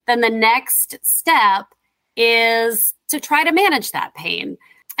then the next step is to try to manage that pain.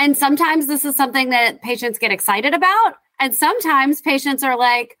 And sometimes this is something that patients get excited about. And sometimes patients are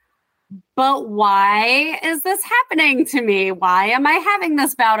like, but why is this happening to me? Why am I having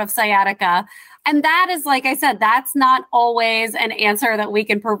this bout of sciatica? And that is, like I said, that's not always an answer that we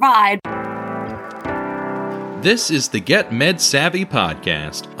can provide. This is the Get Med Savvy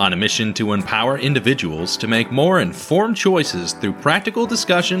podcast, on a mission to empower individuals to make more informed choices through practical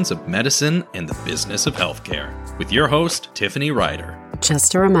discussions of medicine and the business of healthcare. With your host, Tiffany Ryder.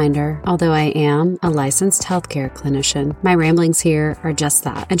 Just a reminder, although I am a licensed healthcare clinician, my ramblings here are just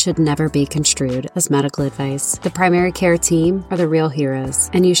that and should never be construed as medical advice. The primary care team are the real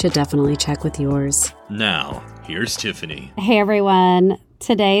heroes, and you should definitely check with yours. Now, here's Tiffany. Hey, everyone.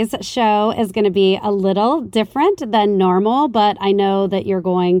 Today's show is going to be a little different than normal, but I know that you're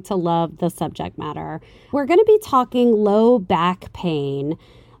going to love the subject matter. We're going to be talking low back pain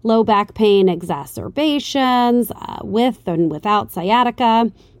exacerbations with and without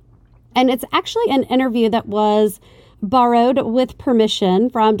sciatica. And it's actually an interview that was borrowed with permission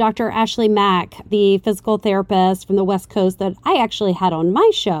from Dr. Ashley Mack, the physical therapist from the West Coast that I actually had on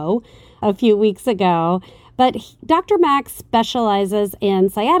my show a few weeks ago. But Dr. Mack specializes in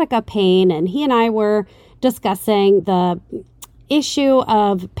sciatica pain, and he and I were discussing the issue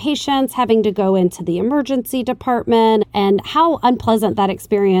of patients having to go into the emergency department and how unpleasant that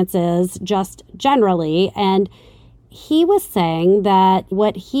experience is just generally. And he was saying that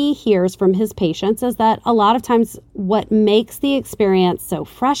what he hears from his patients is that a lot of times what makes the experience so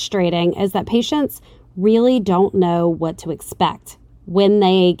frustrating is that patients really don't know what to expect when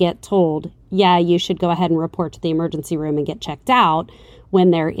they get told, yeah, you should go ahead and report to the emergency room and get checked out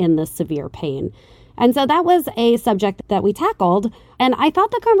when they're in the severe pain. And so that was a subject that we tackled. And I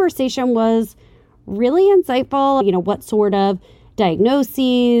thought the conversation was really insightful. You know, what sort of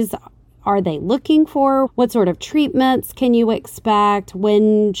diagnoses are they looking for? What sort of treatments can you expect?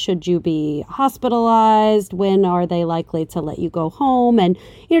 When should you be hospitalized? When are they likely to let you go home? And,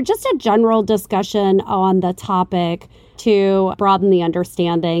 you know, just a general discussion on the topic to broaden the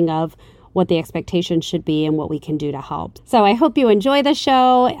understanding of what the expectations should be and what we can do to help. So I hope you enjoy the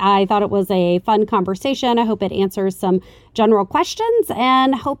show. I thought it was a fun conversation. I hope it answers some general questions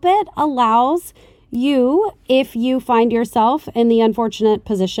and hope it allows you, if you find yourself in the unfortunate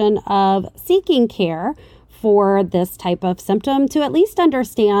position of seeking care for this type of symptom, to at least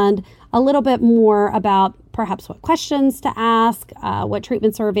understand a little bit more about perhaps what questions to ask, what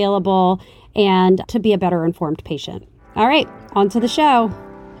treatments are available, and to be a better informed patient. All right, on to the show.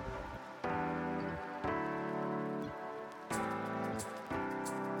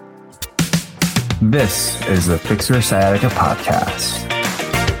 This is the Fix Your Sciatica podcast.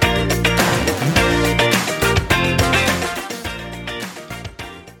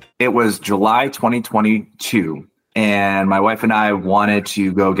 It was July 2022, and my wife and I wanted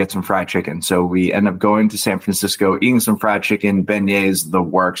to go get some fried chicken. So we ended up going to San Francisco, eating some fried chicken, beignets, the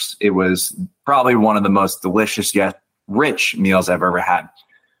works. It was probably one of the most delicious yet rich meals I've ever had.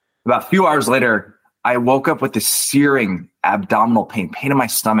 About a few hours later, I woke up with this searing abdominal pain in my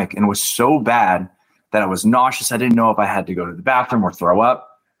stomach, and it was so bad that I was nauseous. I didn't know if I had to go to the bathroom or throw up.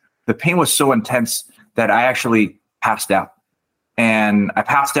 The pain was so intense that I actually passed out. And I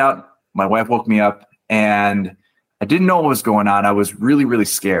passed out. My wife woke me up, and I didn't know what was going on. I was really, really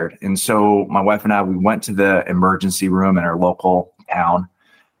scared. And so my wife and I, we went to the emergency room in our local town,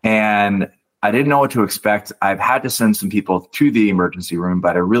 and I didn't know what to expect. I've had to send some people to the emergency room,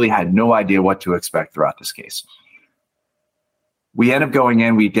 but I really had no idea what to expect throughout this case. We end up going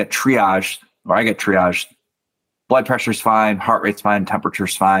in, we get triaged, or I get triaged. Blood pressure's fine, heart rate's fine,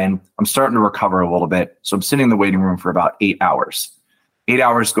 temperature's fine. I'm starting to recover a little bit. So I'm sitting in the waiting room for about 8 hours. 8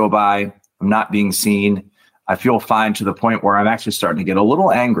 hours go by, I'm not being seen. I feel fine to the point where I'm actually starting to get a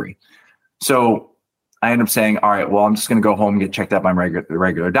little angry. So I end up saying, all right, well, I'm just going to go home and get checked out by my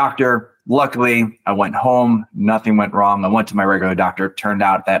regular doctor. Luckily, I went home. Nothing went wrong. I went to my regular doctor. It turned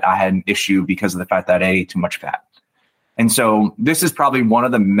out that I had an issue because of the fact that I ate too much fat. And so this is probably one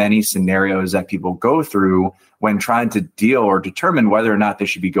of the many scenarios that people go through when trying to deal or determine whether or not they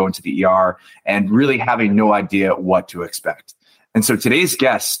should be going to the ER and really having no idea what to expect. And so today's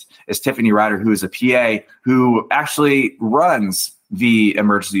guest is Tiffany Ryder, who is a PA who actually runs the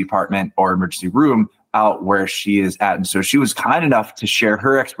emergency department or emergency room out where she is at. And so she was kind enough to share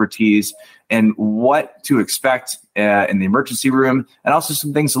her expertise and what to expect in the emergency room, and also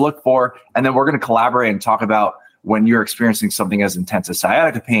some things to look for. And then we're going to collaborate and talk about when you're experiencing something as intense as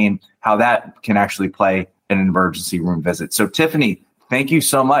sciatica pain, how that can actually play in an emergency room visit. So Tiffany, thank you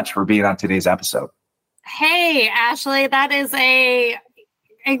so much for being on today's episode. Hey, Ashley, that is a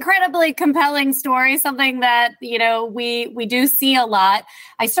incredibly compelling story, something that, we do see a lot.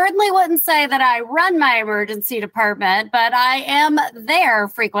 I certainly wouldn't say that I run my emergency department, but I am there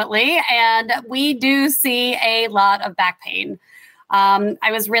frequently, and we do see a lot of back pain.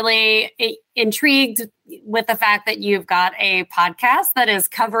 I was really intrigued with the fact that you've got a podcast that is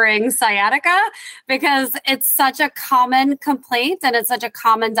covering sciatica, because it's such a common complaint and it's such a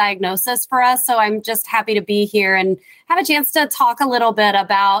common diagnosis for us. So I'm just happy to be here and have a chance to talk a little bit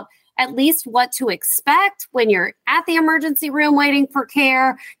about at least what to expect when you're at the emergency room waiting for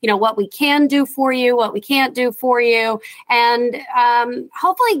care, what we can do for you, what we can't do for you, and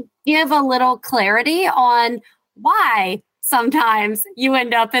hopefully give a little clarity on why sometimes you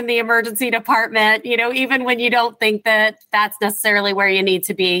end up in the emergency department, even when you don't think that that's necessarily where you need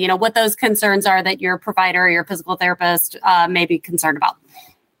to be, what those concerns are that your provider or your physical therapist may be concerned about.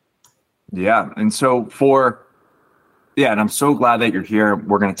 Yeah. And so and I'm so glad that you're here.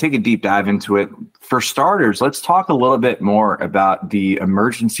 We're going to take a deep dive into it. For starters, let's talk a little bit more about the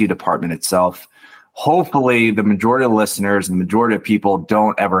emergency department itself. Hopefully the majority of listeners and the majority of people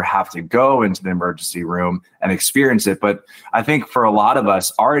don't ever have to go into the emergency room and experience it. But I think for a lot of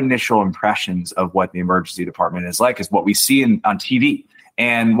us, our initial impressions of what the emergency department is like is what we see on TV.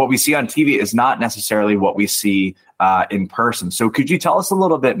 And what we see on TV is not necessarily what we see in person. So could you tell us a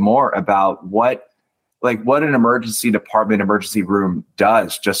little bit more about what an emergency department, emergency room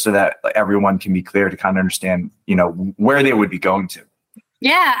does, just so that everyone can be clear to kind of understand, where they would be going to?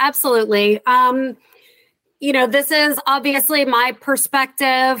 Yeah, absolutely. This is obviously my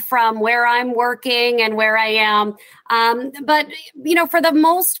perspective from where I'm working and where I am. But for the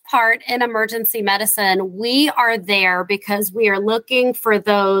most part in emergency medicine, we are there because we are looking for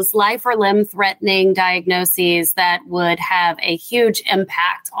those life or limb threatening diagnoses that would have a huge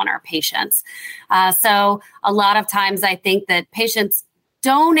impact on our patients. So a lot of times I think that patients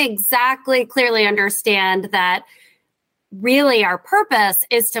don't exactly clearly understand that really our purpose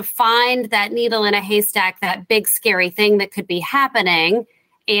is to find that needle in a haystack, that big scary thing that could be happening,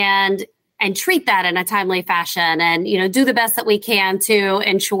 and treat that in a timely fashion, and do the best that we can to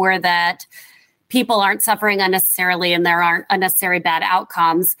ensure that people aren't suffering unnecessarily and there aren't unnecessary bad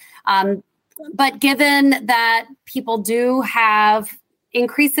outcomes. But given that people do have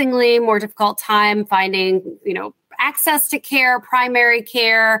increasingly more difficult time finding access to care, primary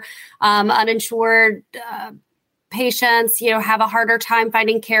care, uninsured patients, have a harder time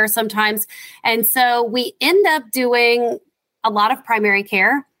finding care sometimes. And so we end up doing a lot of primary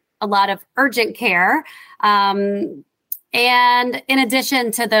care, a lot of urgent care, and in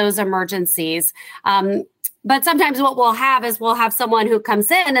addition to those emergencies. But sometimes what we'll have someone who comes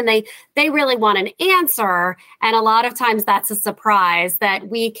in and they really want an answer. And a lot of times that's a surprise that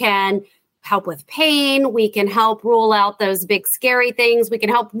we can help with pain. We can help rule out those big scary things. We can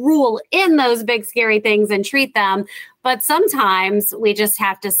help rule in those big scary things and treat them. But sometimes we just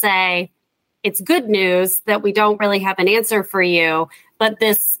have to say, it's good news that we don't really have an answer for you, but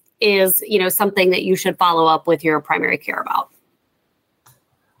this is, something that you should follow up with your primary care about.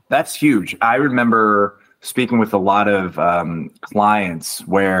 That's huge. I remember speaking with a lot of clients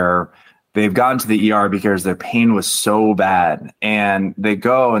where they've gone to the ER because their pain was so bad, and they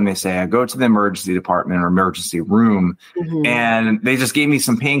go and they say, I go to the emergency department or emergency room, and they just gave me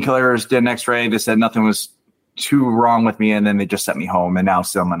some painkillers, did an x-ray. They said nothing was too wrong with me. And then they just sent me home, and now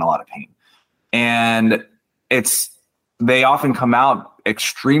still I'm in a lot of pain. And they often come out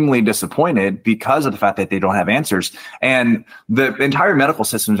extremely disappointed because of the fact that they don't have answers. And the entire medical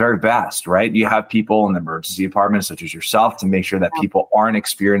system is very vast, right? You have people in the emergency department, such as yourself, to make sure that people aren't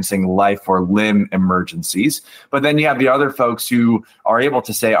experiencing life or limb emergencies. But then you have the other folks who are able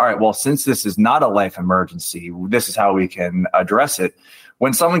to say, all right, well, since this is not a life emergency, this is how we can address it.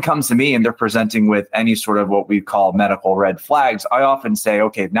 When someone comes to me and they're presenting with any sort of what we call medical red flags, I often say,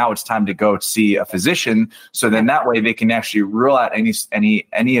 okay, now it's time to go see a physician. So then that way they can actually rule out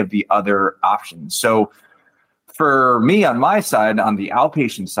any of the other options. So for me, on my side, on the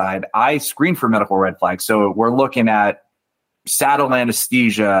outpatient side, I screen for medical red flags. So we're looking at saddle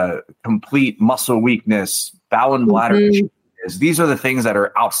anesthesia, complete muscle weakness, bowel and bladder issues. These are the things that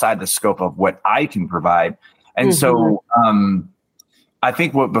are outside the scope of what I can provide. And so, I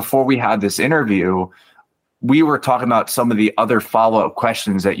think before we had this interview, we were talking about some of the other follow-up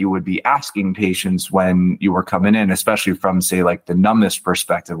questions that you would be asking patients when you were coming in, especially from, say, like the numbness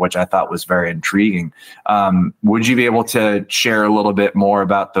perspective, which I thought was very intriguing. Would you be able to share a little bit more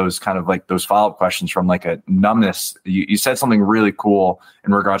about those kind of like those follow-up questions from like a numbness? You said something really cool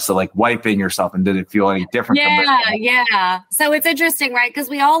in regards to like wiping yourself, and did it feel any different? Yeah. So it's interesting, right? Because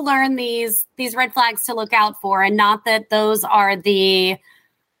we all learn these red flags to look out for, and not that those are the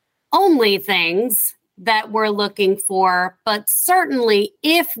only things that we're looking for, but certainly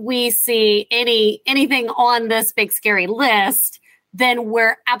if we see anything on this big scary list, then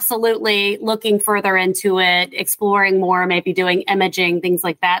we're absolutely looking further into it, exploring more, maybe doing imaging, things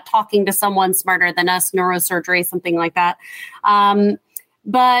like that, talking to someone smarter than us, neurosurgery, something like that.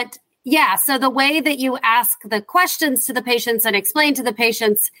 But yeah, so the way that you ask the questions to the patients and explain to the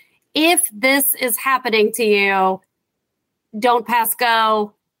patients, if this is happening to you, don't pass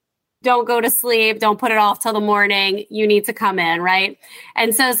go. Don't go to sleep. Don't put it off till the morning. You need to come in, right?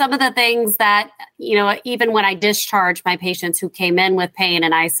 And so some of the things that, even when I discharge my patients who came in with pain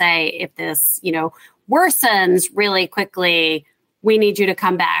and I say, if this, worsens really quickly, we need you to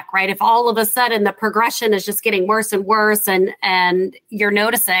come back, right? If all of a sudden the progression is just getting worse and worse and you're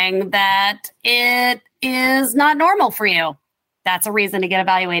noticing that it is not normal for you, that's a reason to get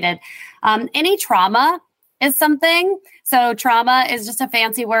evaluated. Any trauma is something. So trauma is just a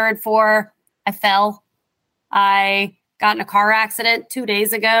fancy word for I fell. I got in a car accident 2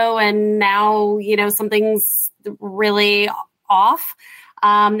 days ago and now, something's really off.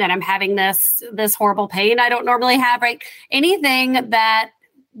 And I'm having this horrible pain I don't normally have, right? Anything that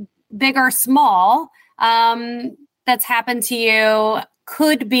big or small that's happened to you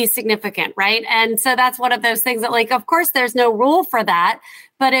could be significant, right? And so that's one of those things that, of course, there's no rule for that.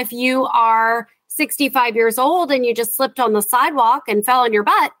 But if you are 65 years old and you just slipped on the sidewalk and fell on your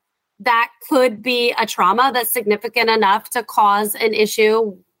butt, that could be a trauma that's significant enough to cause an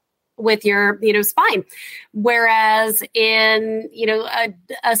issue with your, spine. Whereas in,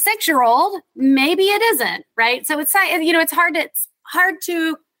 a 6-year-old, maybe it isn't, right? So it's hard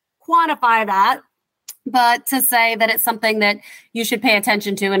to quantify that, but to say that it's something that you should pay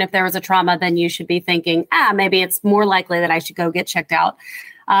attention to. And if there was a trauma, then you should be thinking, maybe it's more likely that I should go get checked out.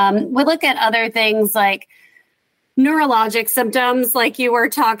 We look at other things like neurologic symptoms, like you were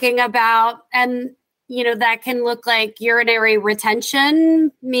talking about, and that can look like urinary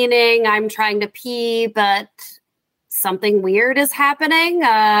retention, meaning I'm trying to pee, but something weird is happening.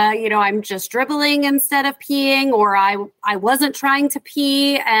 I'm just dribbling instead of peeing, or I wasn't trying to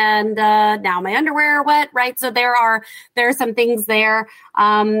pee and now my underwear are wet, right? So there are some things there.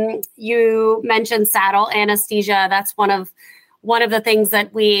 You mentioned saddle anesthesia. That's one of the things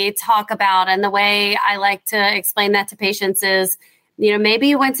that we talk about. And the way I like to explain that to patients is, maybe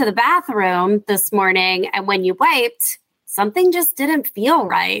you went to the bathroom this morning and when you wiped, something just didn't feel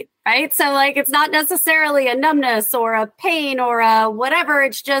right? So it's not necessarily a numbness or a pain or a whatever.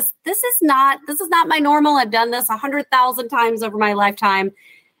 It's just, this is not my normal. I've done this 100,000 times over my lifetime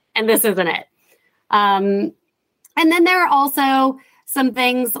and this isn't it. And then there are also some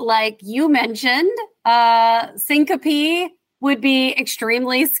things like you mentioned, syncope would be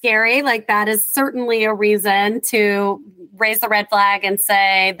extremely scary. That is certainly a reason to raise the red flag and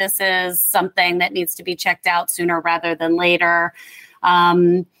say, this is something that needs to be checked out sooner rather than later.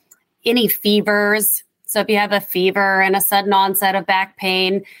 Any fevers. So if you have a fever and a sudden onset of back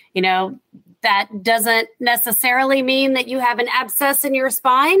pain, that doesn't necessarily mean that you have an abscess in your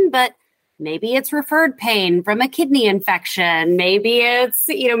spine, but maybe it's referred pain from a kidney infection. Maybe it's,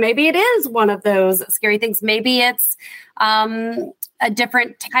 maybe it is one of those scary things. Maybe it's a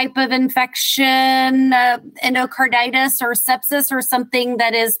different type of infection, endocarditis or sepsis or something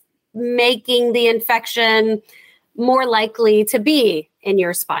that is making the infection more likely to be in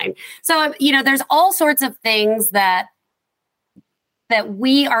your spine. So, there's all sorts of things that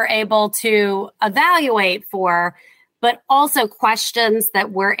we are able to evaluate for, but also questions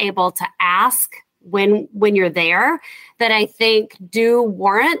that we're able to ask when you're there that I think do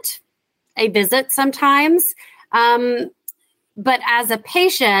warrant a visit sometimes. But as a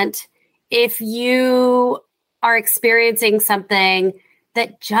patient, if you are experiencing something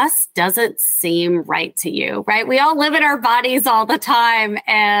that just doesn't seem right to you, right? We all live in our bodies all the time.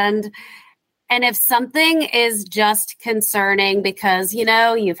 And if something is just concerning because,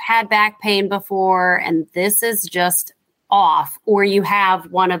 you've had back pain before and this is just off, or you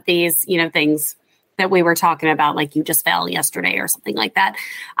have one of these, things that we were talking about, like you just fell yesterday or something like that,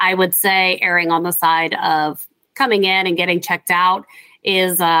 I would say erring on the side of coming in and getting checked out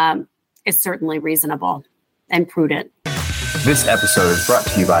is certainly reasonable and prudent. This episode is brought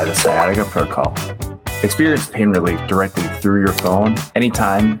to you by the Sciatica Protocol. Experience pain relief directly through your phone,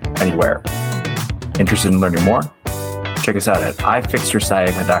 anytime, anywhere. Interested in learning more? Check us out at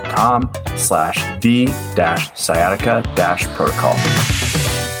ifixyourSciatica.com/the-sciatica-protocol.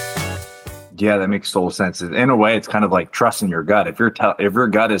 Yeah, that makes total sense. In a way, it's kind of like trusting your gut. If your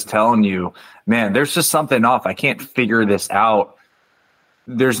gut is telling you, man, there's just something off, I can't figure this out,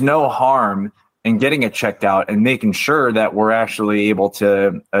 there's no harm and getting it checked out and making sure that we're actually able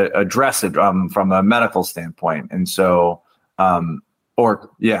to address it from a medical standpoint. And so,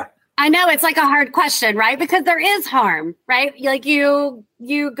 I know it's like a hard question, right? Because there is harm, right? Like you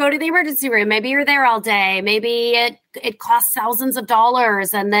go to the emergency room, maybe you're there all day, maybe it costs thousands of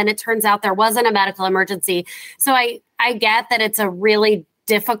dollars, and then it turns out there wasn't a medical emergency. So I get that it's a really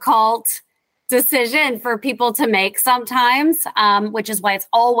difficult decision for people to make sometimes, which is why it's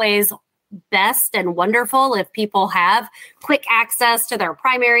always best and wonderful if people have quick access to their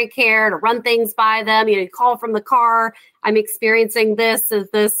primary care to run things by them. You call from the car. I'm experiencing this. Is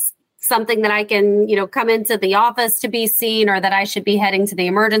this something that I can, come into the office to be seen, or that I should be heading to the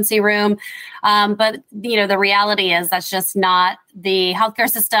emergency room? But the reality is that's just not the healthcare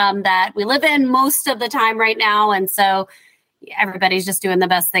system that we live in most of the time right now. And so everybody's just doing the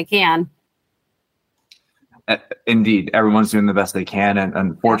best they can. Indeed, everyone's doing the best they can, and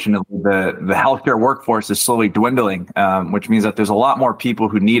unfortunately, the healthcare workforce is slowly dwindling, which means that there's a lot more people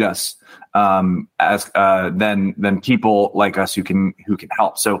who need us than people like us who can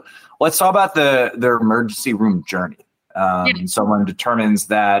help. So let's talk about their emergency room journey. Someone determines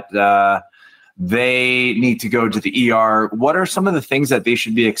that they need to go to the ER. What are some of the things that they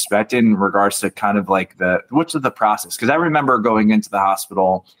should be expecting in regards to kind of like what's the process? Because I remember going into the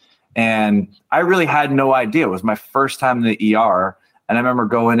hospital, and I really had no idea. It was my first time in the ER. And I remember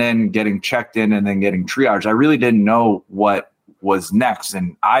going in, getting checked in, and then getting triaged. I really didn't know what was next.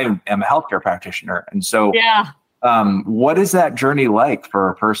 And I am a healthcare practitioner. And so what is that journey like for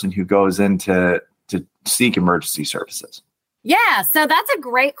a person who goes in to seek emergency services? Yeah, so that's a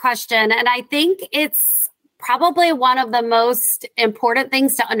great question. And I think it's probably one of the most important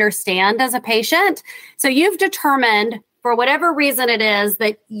things to understand as a patient. So you've determined, for whatever reason it is,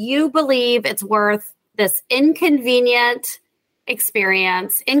 that you believe it's worth this inconvenient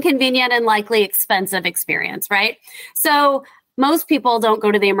and likely expensive experience, right? So most people don't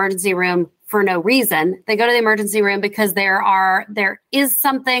go to the emergency room for no reason. They go to the emergency room because there is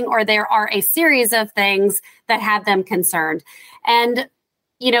something, or there are a series of things that have them concerned. And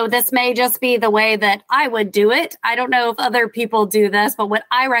this may just be the way that I would do it. I don't know if other people do this, but what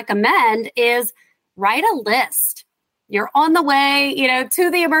I recommend is write a list. You're on the way,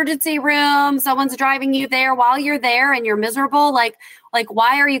 to the emergency room. Someone's driving you there while you're there and you're miserable. Like,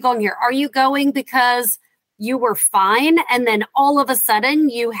 why are you going here? Are you going because you were fine and then all of a sudden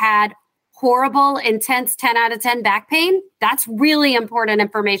you had horrible, intense 10 out of 10 back pain? That's really important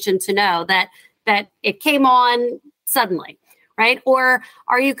information to know, that it came on suddenly, right? Or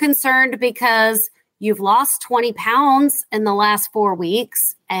are you concerned because you've lost 20 pounds in the last 4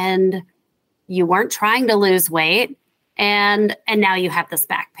 weeks and you weren't trying to lose weight? And now you have this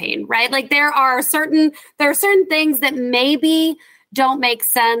back pain, right? Like there are certain things that maybe don't make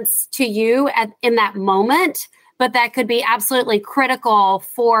sense to you in that moment, but that could be absolutely critical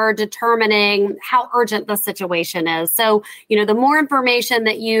for determining how urgent the situation is. So, the more information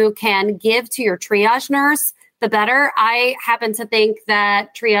that you can give to your triage nurse, the better. I happen to think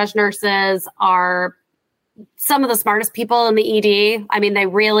that triage nurses are some of the smartest people in the ED. I mean, they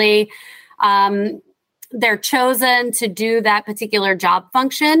really, they're chosen to do that particular job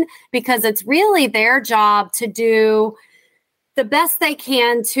function because it's really their job to do the best they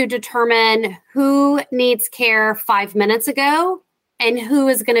can to determine who needs care 5 minutes ago and who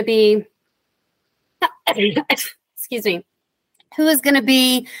is going to be, who is going to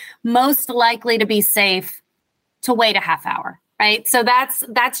be most likely to be safe to wait a half hour. Right. So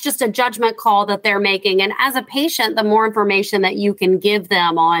that's just a judgment call that they're making. And as a patient, the more information that you can give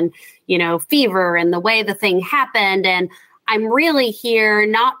them on, fever and the way the thing happened. And I'm really here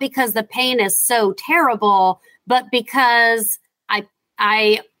not because the pain is so terrible, but because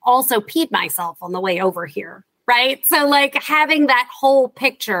I also peed myself on the way over here. Right. So like having that whole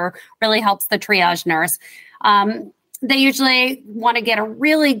picture really helps the triage nurse. They usually want to get a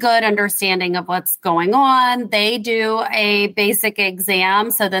really good understanding of what's going on. They do a basic exam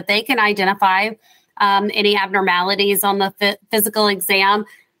so that they can identify any abnormalities on the physical exam.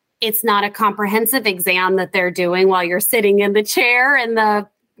 It's not a comprehensive exam that they're doing while you're sitting in the chair in the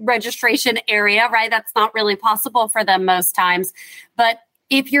registration area, right? That's not really possible for them most times. But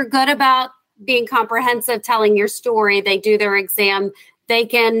if you're good about being comprehensive, telling your story, they do their exam, they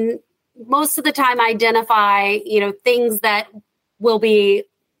can most of the time identify, things that will be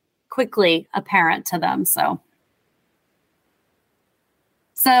quickly apparent to them. So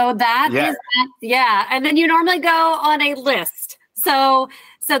that is that. Yeah. And then you normally go on a list. So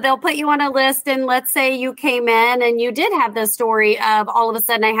they'll put you on a list, and let's say you came in and you did have the story of all of a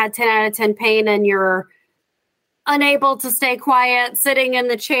sudden I had 10 out of 10 pain and your unable to stay quiet, sitting in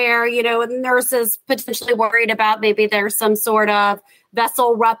the chair, nurses potentially worried about maybe there's some sort of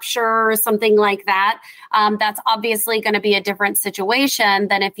vessel rupture or something like that. That's obviously going to be a different situation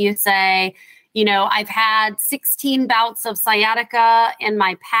than if you say, I've had 16 bouts of sciatica in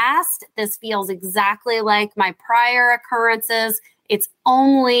my past. This feels exactly like my prior occurrences. It's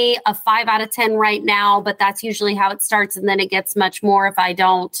only a 5 out of 10 right now, but that's usually how it starts. And then it gets much more if I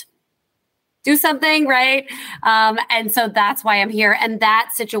don't do something, right? And so that's why I'm here. And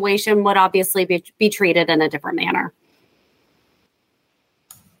that situation would obviously be treated in a different manner.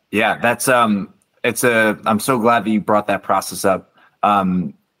 Yeah, that's I'm so glad that you brought that process up.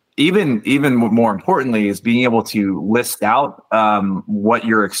 Even more importantly is being able to list out what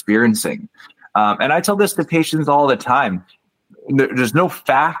you're experiencing. And I tell this to patients all the time. There's no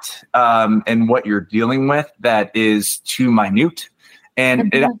fact in what you're dealing with that is too minute.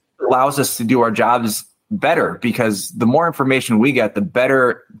 And it allows us to do our jobs better, because the more information we get, the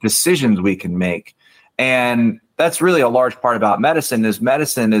better decisions we can make. And that's really a large part about medicine is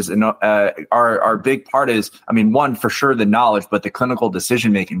our big part is, one, for sure, the knowledge, but the clinical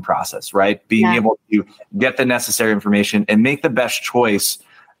decision-making process, right? Being able to get the necessary information and make the best choice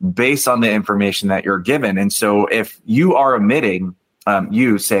based on the information that you're given. And so if you are omitting,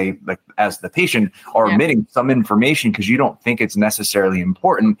 you say, like, as the patient are omitting some information because you don't think it's necessarily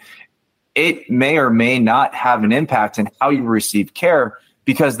important, it may or may not have an impact in how you receive care,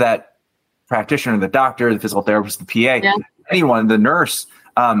 because that practitioner, the doctor, the physical therapist, the PA, anyone, the nurse,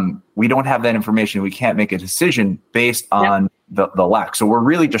 we don't have that information. We can't make a decision based on the lack. So we're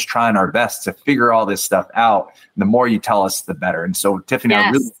really just trying our best to figure all this stuff out. The more you tell us, the better. And so, Tiffany, I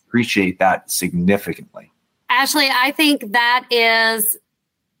really appreciate that significantly. Ashley, I think that is,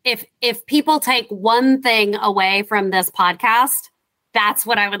 if people take one thing away from this podcast, that's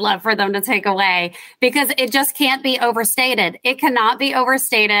what I would love for them to take away, because it just can't be overstated. It cannot be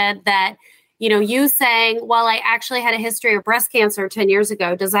overstated that, you saying, well, I actually had a history of breast cancer 10 years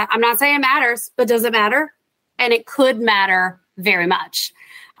ago. I'm not saying it matters, but does it matter? And it could matter very much.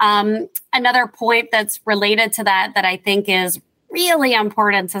 Another point that's related to that I think is really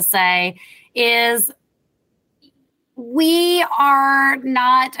important to say is we are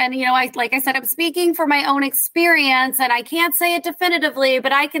not, and like I said, I'm speaking from my own experience, and I can't say it definitively,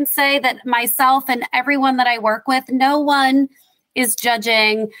 but I can say that myself and everyone that I work with, no one is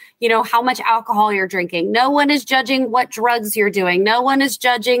judging, how much alcohol you're drinking. No one is judging what drugs you're doing. No one is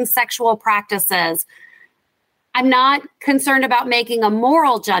judging sexual practices. I'm not concerned about making a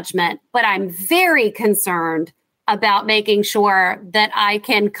moral judgment, but I'm very concerned about making sure that I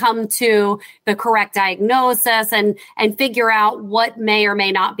can come to the correct diagnosis and figure out what may or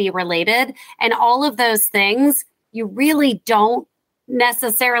may not be related. And all of those things, you really don't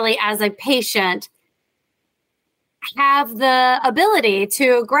necessarily, as a patient, have the ability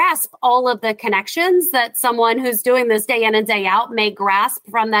to grasp all of the connections that someone who's doing this day in and day out may grasp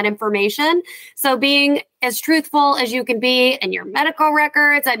from that information. So being as truthful as you can be in your medical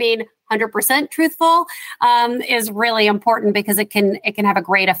records, 100% truthful, is really important, because it can have a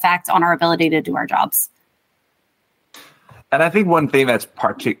great effect on our ability to do our jobs. And I think one thing that's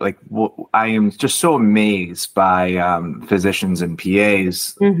I am just so amazed by physicians and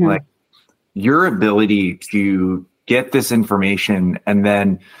PAs, like your ability to get this information and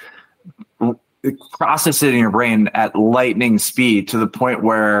then process it in your brain at lightning speed to the point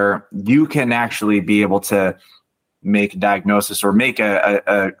where you can actually be able to make a diagnosis or make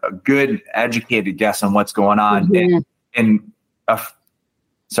a good educated guess on what's going on.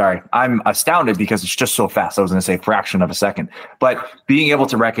 Sorry, I'm astounded because it's just so fast. I was going to say fraction of a second, but being able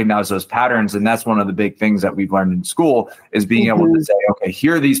to recognize those patterns. And that's one of the big things that we've learned in school is being able to say, okay,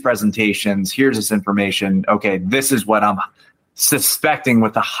 here are these presentations. Here's this information. Okay, this is what I'm suspecting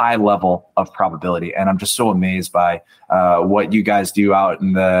with a high level of probability. And I'm just so amazed by what you guys do out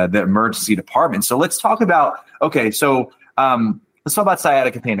in the emergency department. So let's talk about, let's talk about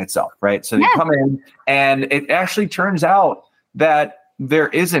sciatica pain itself, right? So you come in and it actually turns out that there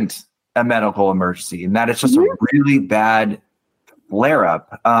isn't a medical emergency and that it's just a really bad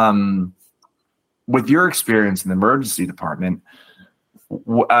flare-up. With your experience in the emergency department,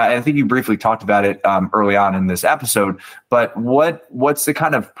 I think you briefly talked about it early on in this episode, but what's the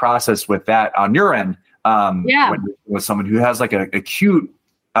kind of process with that on your end with someone who has like an acute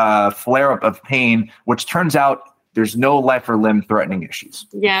flare-up of pain, which turns out there's no life or limb threatening issues?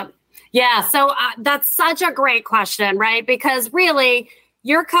 Yeah. So that's such a great question, right? Because really,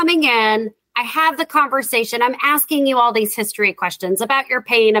 you're coming in, I have the conversation. I'm asking you all these history questions about your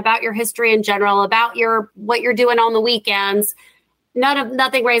pain, about your history in general, about what you're doing on the weekends.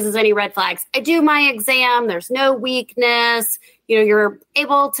 Nothing raises any red flags. I do my exam. There's no weakness. You're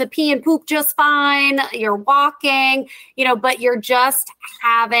able to pee and poop just fine. You're walking, but you're just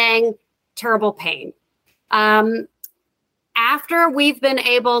having terrible pain. After we've been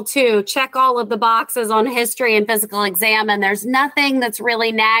able to check all of the boxes on history and physical exam, and there's nothing that's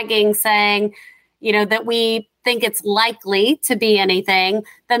really nagging saying, that we think it's likely to be anything,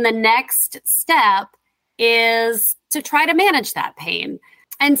 then the next step is to try to manage that pain.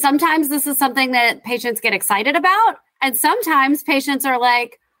 And sometimes this is something that patients get excited about. And sometimes patients are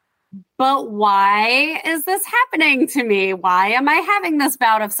like, but why is this happening to me? Why am I having this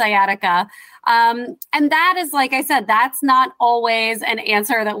bout of sciatica? And that is, like I said, that's not always an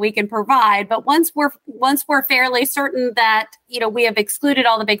answer that we can provide. But once we're fairly certain that, we have excluded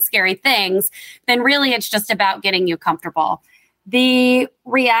all the big scary things, then really it's just about getting you comfortable. The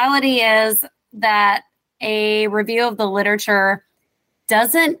reality is that a review of the literature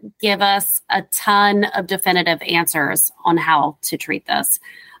doesn't give us a ton of definitive answers on how to treat this.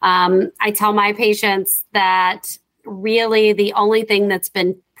 I tell my patients that really the only thing that's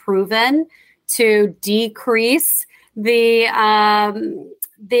been proven to decrease the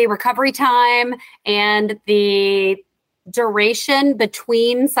recovery time and the duration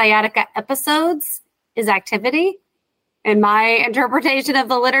between sciatica episodes is activity. In my interpretation of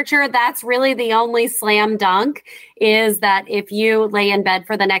the literature, that's really the only slam dunk, is that if you lay in bed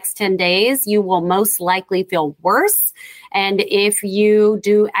for the next 10 days, you will most likely feel worse. And if you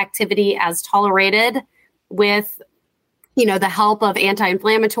do activity as tolerated with, the help of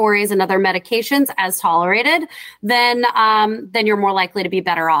anti-inflammatories and other medications as tolerated, then you're more likely to be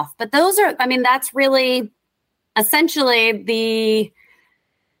better off. But that's really essentially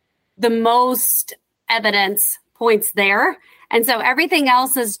the most evidence points there. And so everything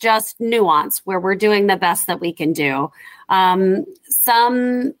else is just nuance where we're doing the best that we can do.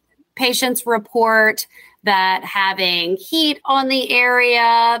 Some patients report that having heat on the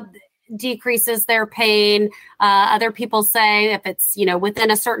area decreases their pain. Other people say if it's,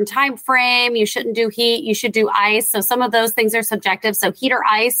 within a certain time frame, you shouldn't do heat, you should do ice. So some of those things are subjective. So heat or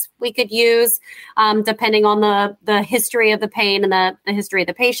ice we could use depending on the history of the pain and the history of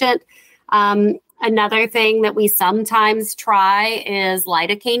the patient. Another thing that we sometimes try is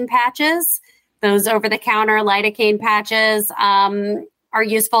lidocaine patches. Those over-the-counter lidocaine patches are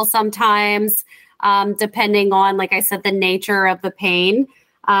useful sometimes, depending on, like I said, the nature of the pain.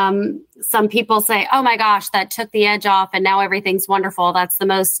 Some people say, oh my gosh, that took the edge off and now everything's wonderful. That's the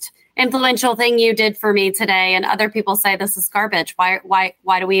most influential thing you did for me today. And other people say, this is garbage. Why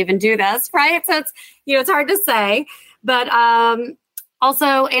do we even do this? Right? So it's hard to say, but,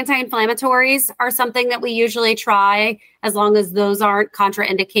 also, anti-inflammatories are something that we usually try as long as those aren't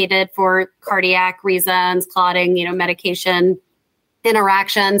contraindicated for cardiac reasons, clotting, medication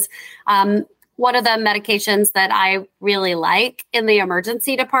interactions. One of the medications that I really like in the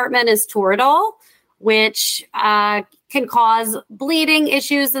emergency department is Toradol, which can cause bleeding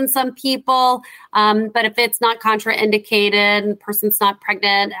issues in some people. But if it's not contraindicated and the person's not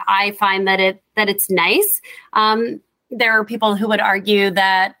pregnant, I find that it's nice. There are people who would argue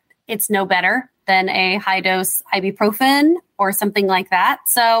that it's no better than a high-dose ibuprofen or something like that.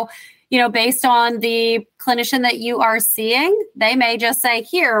 So, based on the clinician that you are seeing, they may just say,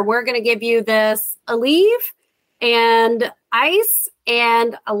 here, we're going to give you this Aleve and ice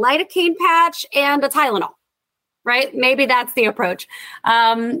and a lidocaine patch and a Tylenol, right? Maybe that's the approach.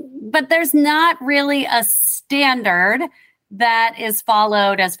 But there's not really a standard that is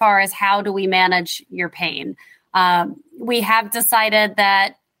followed as far as how do we manage your pain. We have decided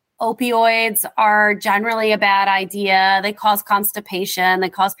that opioids are generally a bad idea. They cause constipation. They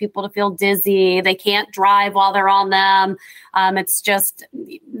cause people to feel dizzy. They can't drive while they're on them. It's just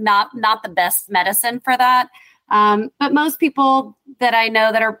not the best medicine for that. But most people that I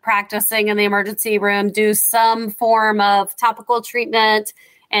know that are practicing in the emergency room do some form of topical treatment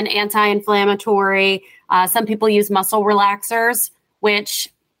and anti-inflammatory. Some people use muscle relaxers, which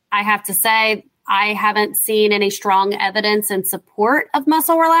I have to say, I haven't seen any strong evidence in support of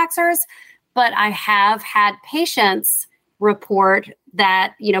muscle relaxers, but I have had patients report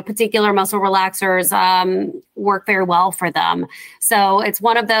that, particular muscle relaxers work very well for them. So it's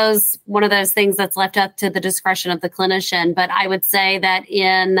one of those things that's left up to the discretion of the clinician. But I would say that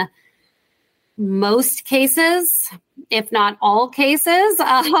in most cases, if not all cases,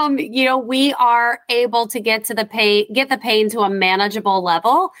 we are able to get the pain to a manageable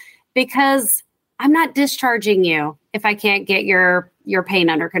level, because I'm not discharging you if I can't get your pain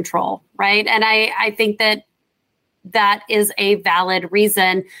under control, right? And I think that is a valid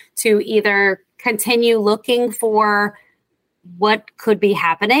reason to either continue looking for what could be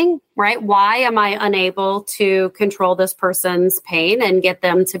happening, right? Why am I unable to control this person's pain and get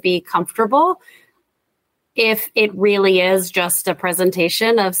them to be comfortable if it really is just a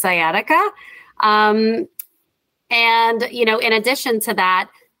presentation of sciatica? And, in addition to that,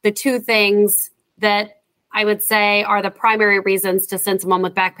 the two things that I would say are the primary reasons to send someone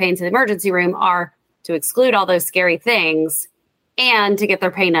with back pain to the emergency room are to exclude all those scary things and to get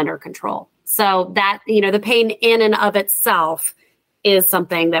their pain under control. So that, the pain in and of itself is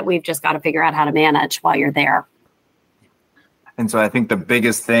something that we've just got to figure out how to manage while you're there. And so I think the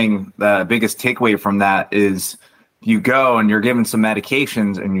biggest takeaway from that is you go and you're given some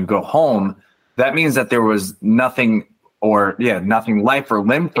medications and you go home. That means that there was nothing life or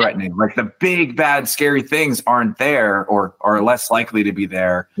limb threatening. Like the big, bad, scary things aren't there or are less likely to be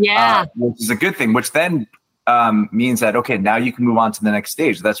there. Yeah. Which is a good thing, which then means that, okay, now you can move on to the next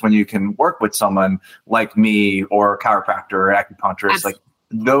stage. That's when you can work with someone like me or a chiropractor or acupuncturist, Absolutely. like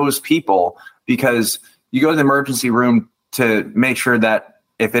those people, because you go to the emergency room to make sure that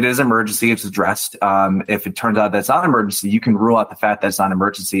if it is emergency, it's addressed. If it turns out that's not an emergency, you can rule out the fact that it's not an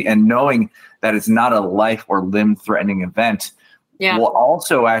emergency. And knowing that it's not a life or limb threatening event will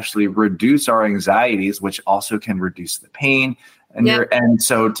also actually reduce our anxieties, which also can reduce the pain. And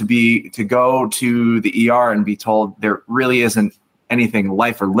so to go to the ER and be told there really isn't anything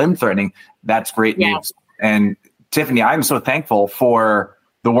life or limb threatening, that's great news. And Tiffany, I'm so thankful for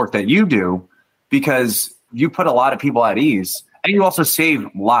the work that you do because you put a lot of people at ease and you also save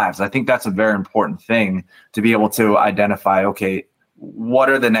lives. I think that's a very important thing to be able to identify, okay, what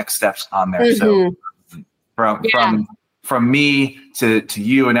are the next steps on there? Mm-hmm. So from me to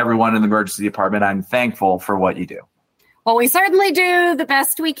you and everyone in the emergency department, I'm thankful for what you do. Well, we certainly do the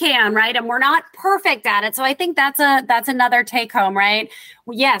best we can, right? And we're not perfect at it. So I think that's another take home, right?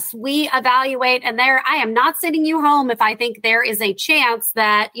 Yes, we evaluate, and I am not sending you home if I think there is a chance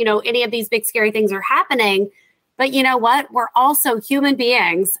that, any of these big scary things are happening. But you know what? We're also human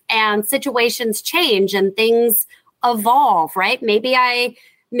beings and situations change and things evolve, right? Maybe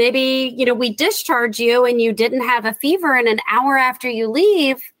we discharge you and you didn't have a fever, and an hour after you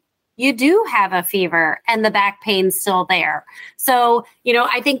leave, you do have a fever and the back pain's still there. So,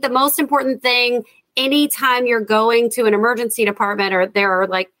 I think the most important thing anytime you're going to an emergency department, or there are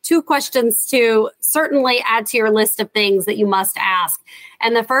like two questions to certainly add to your list of things that you must ask.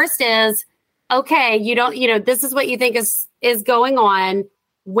 And the first is, okay, this is what you think is going on.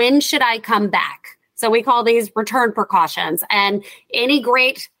 When should I come back? So we call these return precautions. And any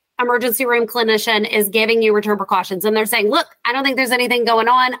great emergency room clinician is giving you return precautions. And they're saying, look, I don't think there's anything going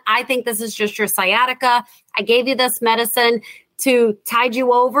on. I think this is just your sciatica. I gave you this medicine to tide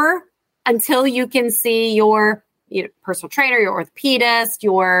you over until you can see your personal trainer, your orthopedist,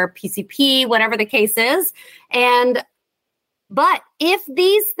 your PCP, whatever the case is. But if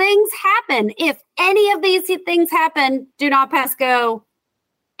these things happen, if any of these things happen, do not pass go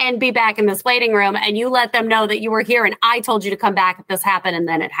and be back in this waiting room, and you let them know that you were here and I told you to come back if this happened, and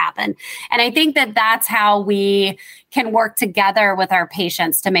then it happened. And I think that that's how we can work together with our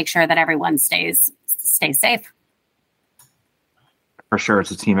patients to make sure that everyone stays safe. For sure.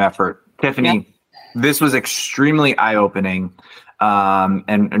 It's a team effort. Tiffany, This was extremely eye-opening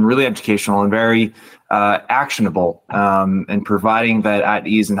and really educational and very actionable, and providing that at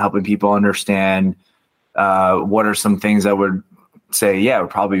ease and helping people understand what are some things that would say, it would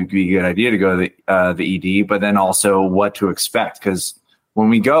probably be a good idea to go to the ED, but then also what to expect. Because when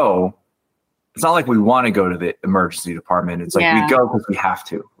we go, it's not like we want to go to the emergency department. It's like we go because we have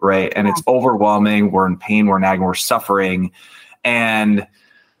to, right? And it's overwhelming. We're in pain, we're nagging, we're suffering. And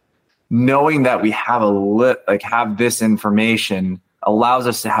knowing that we have have this information allows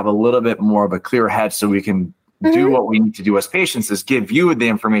us to have a little bit more of a clear head so we can do what we need to do as patients, is give you the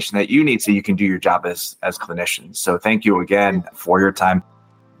information that you need so you can do your job as clinicians. So thank you again for your time.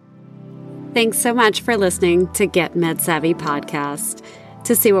 Thanks so much for listening to Get Med Savvy Podcast.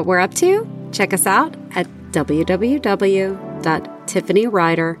 To see what we're up to, check us out at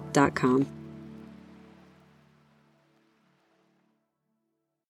www.tiffanyryder.com.